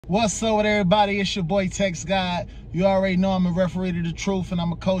What's up with everybody? It's your boy TexxGod. You already know I'm a referee to the truth and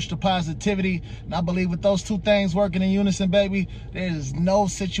I'm a coach to positivity. And I believe with those two things working in unison, baby, there is no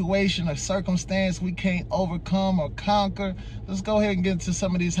situation or circumstance we can't overcome or conquer. Let's go ahead and get into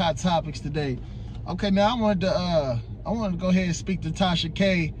some of these hot topics today. Okay, now I wanted to go ahead and speak to Tasha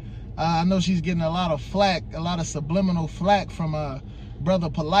K. I know she's getting a lot of flack, a lot of subliminal flack from Brother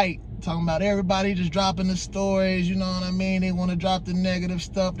Polight, talking about everybody just dropping the stories, you know what I mean? They want to drop the negative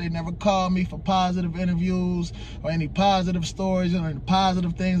stuff. They never called me for positive interviews or any positive stories or any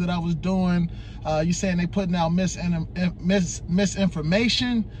positive things that I was doing. You saying they putting out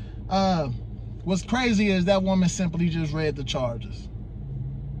misinformation? What's crazy is that woman simply just read the charges.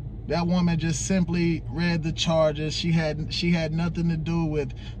 That woman just simply read the charges. She had nothing to do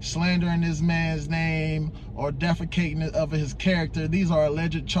with slandering this man's name or defecating of his character. These are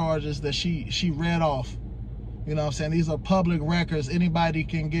alleged charges that she read off. You know what I'm saying? These are public records. Anybody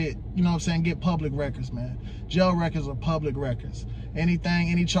can get, you know what I'm saying, get public records, man. Jail records are public records. Anything,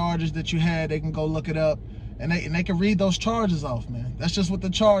 any charges that you had, they can go look it up and they can read those charges off, man. That's just what the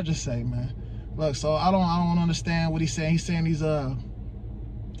charges say, man. Look, so I don't understand what he's saying. He's saying he's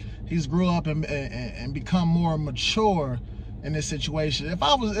grew up and become more mature in this situation. If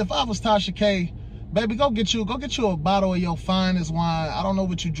I was Tasha K, baby, go get you a bottle of your finest wine. I don't know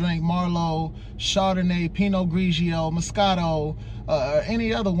what you drink: Merlot, Chardonnay, Pinot Grigio, Moscato, or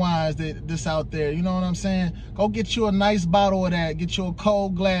any other wines that's out there. You know what I'm saying? Go get you a nice bottle of that. Get you a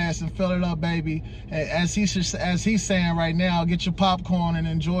cold glass and fill it up, baby. And as he's saying right now, get your popcorn and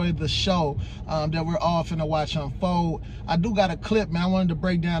enjoy the show that we're all finna watch unfold. I do got a clip, man. I wanted to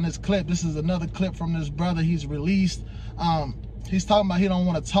break down this clip. This is another clip from this brother he's released. He's talking about he don't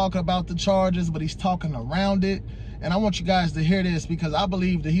want to talk about the charges, but he's talking around it. And I want you guys to hear this because I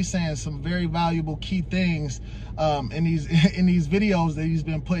believe that he's saying some very valuable key things in these videos that he's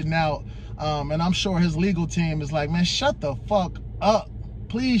been putting out. And I'm sure his legal team is like, man, shut the fuck up.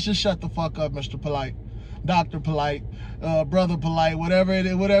 Please just shut the fuck up, Mr. Polight, Dr. Polight, Brother Polight,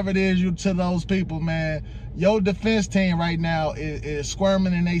 whatever it is you to those people, man. Your defense team right now is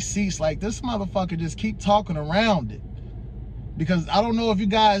squirming in their seats like this motherfucker just keep talking around it. Because I don't know if you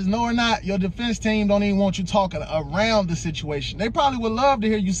guys know or not, your defense team don't even want you talking around the situation. They probably would love to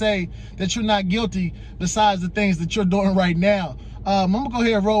hear you say that you're not guilty besides the things that you're doing right now. I'm gonna go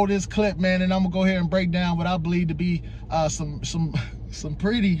ahead and roll this clip, man, and I'm gonna go ahead and break down what I believe to be some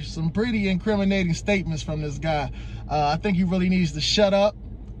pretty incriminating statements from this guy. I think he really needs to shut up,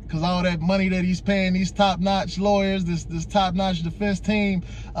 because all that money that he's paying these top-notch lawyers, this top-notch defense team,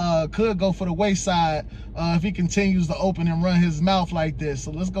 could go for the wayside if he continues to open and run his mouth like this.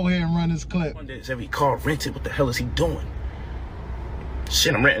 So let's go ahead and run this clip. Is every car rented? What the hell is he doing?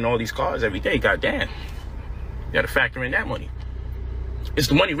 Shit, I'm renting all these cars every day. Goddamn. You gotta factor in that money. Is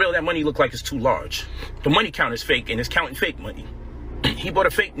the money real? That money look like it's too large. The money count is fake, and it's counting fake money. He bought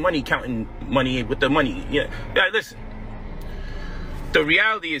a fake money counting money with the money. Yeah, listen. The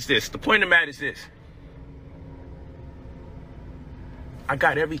reality is this. The point of the matter is this. I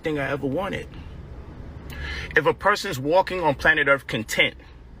got everything I ever wanted. If a person's walking on planet Earth content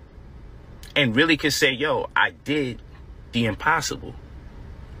and really can say, yo, I did the impossible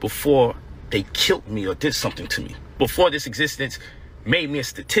before they killed me or did something to me, before this existence made me a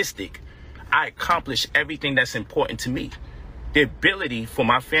statistic, I accomplished everything that's important to me. The ability for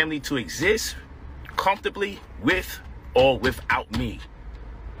my family to exist comfortably with or without me.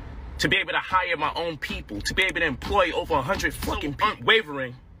 To be able to hire my own people, to be able to employ over 100 fucking people.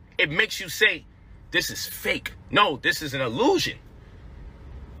 Unwavering, it makes you say, this is fake. No, this is an illusion.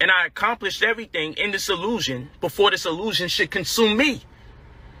 And I accomplished everything in this illusion before this illusion should consume me.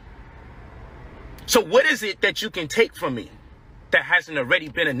 So what is it that you can take from me that hasn't already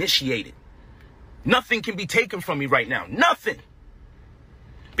been initiated? Nothing can be taken from me right now. Nothing.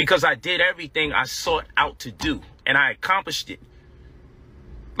 Because I did everything I sought out to do, and I accomplished it.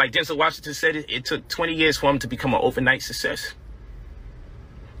 Like Denzel Washington said, it took 20 years for him to become an overnight success.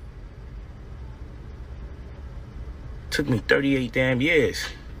 It took me 38 damn years.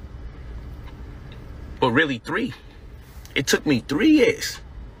 But really 3. It took me 3 years.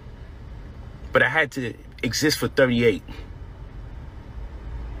 But I had to exist for 38.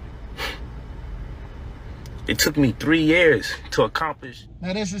 It took me 3 years to accomplish.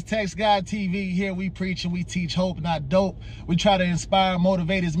 Now this is TexxGod TV. Here we preach and we teach hope, not dope. We try to inspire and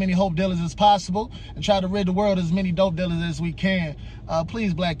motivate as many hope dealers as possible and try to rid the world of as many dope dealers as we can.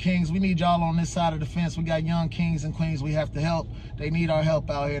 Please, Black Kings, we need y'all on this side of the fence. We got young kings and queens we have to help. They need our help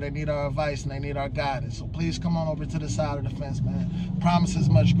out here. They need our advice and they need our guidance. So please come on over to the side of the fence, man. Promise is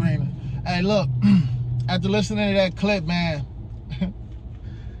much greener. Hey, look, after listening to that clip, man,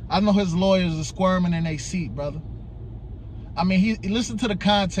 I know his lawyers are squirming in their seat, brother. I mean, he listen to the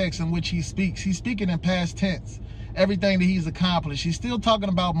context in which he speaks. He's speaking in past tense. Everything that he's accomplished. He's still talking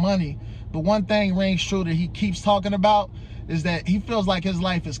about money, but one thing rings true that he keeps talking about is that he feels like his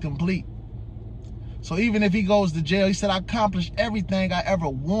life is complete. So even if he goes to jail, he said, I accomplished everything I ever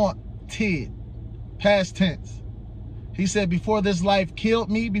wanted. Past tense. He said, before this life killed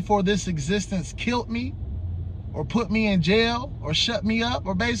me, before this existence killed me, or put me in jail, or shut me up,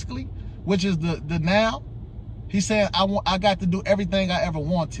 or basically, which is the now, he said, I got to do everything I ever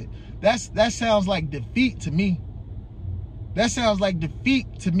wanted. That sounds like defeat to me. That sounds like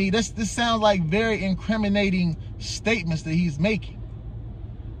defeat to me. This sounds like very incriminating statements that he's making.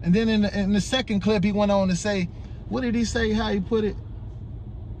 And then in the second clip, he went on to say, what did he say, how he put it?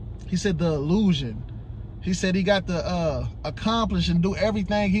 He said the illusion. He said he got to accomplish and do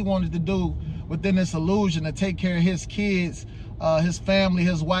everything he wanted to do within this illusion to take care of his kids, his family,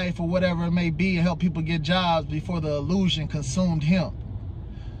 his wife, or whatever it may be, and help people get jobs before the illusion consumed him.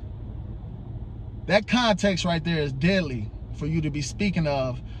 That context right there is deadly for you to be speaking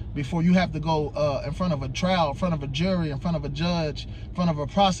of before you have to go in front of a trial, in front of a jury, in front of a judge, in front of a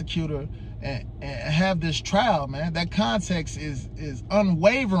prosecutor, and have this trial, man. That context is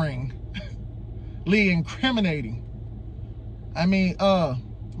unwaveringly incriminating. I mean,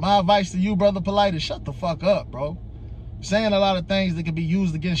 my advice to you, Brother Polight, is shut the fuck up, bro. You're saying a lot of things that can be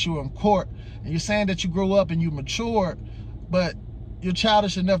used against you in court, and you're saying that you grew up and you matured, but you're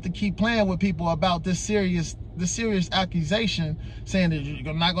childish enough to keep playing with people about this serious accusation, saying that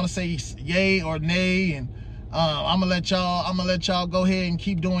you're not gonna say yay or nay, and I'm gonna let y'all go ahead and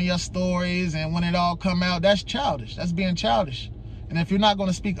keep doing your stories, and when it all come out, that's childish. That's being childish. And if you're not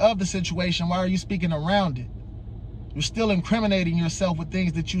gonna speak of the situation, why are you speaking around it? You're still incriminating yourself with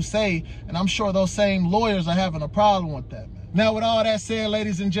things that you say, and I'm sure those same lawyers are having a problem with that, man. Now, with all that said,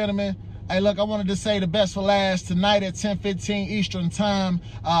 ladies and gentlemen, hey, look, I wanted to say the best for last. Tonight at 10:15 Eastern Time,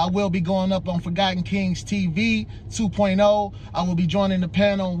 I will be going up on Forgotten Kings TV 2.0. I will be joining the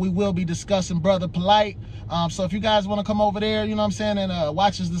panel. We will be discussing Brother Polight. So if you guys want to come over there, you know what I'm saying, and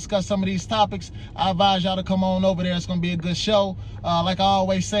watch us discuss some of these topics, I advise y'all to come on over there. It's going to be a good show. Like I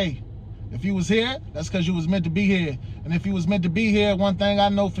always say, if you was here, that's because you was meant to be here. And if you was meant to be here, one thing I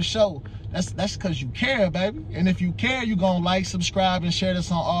know for sure, that's because you care, baby. And if you care, you're going to like, subscribe, and share this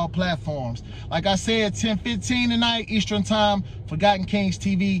on all platforms. Like I said, 10:15 tonight, Eastern Time, Forgotten Kings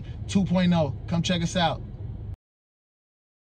TV 2.0. Come check us out.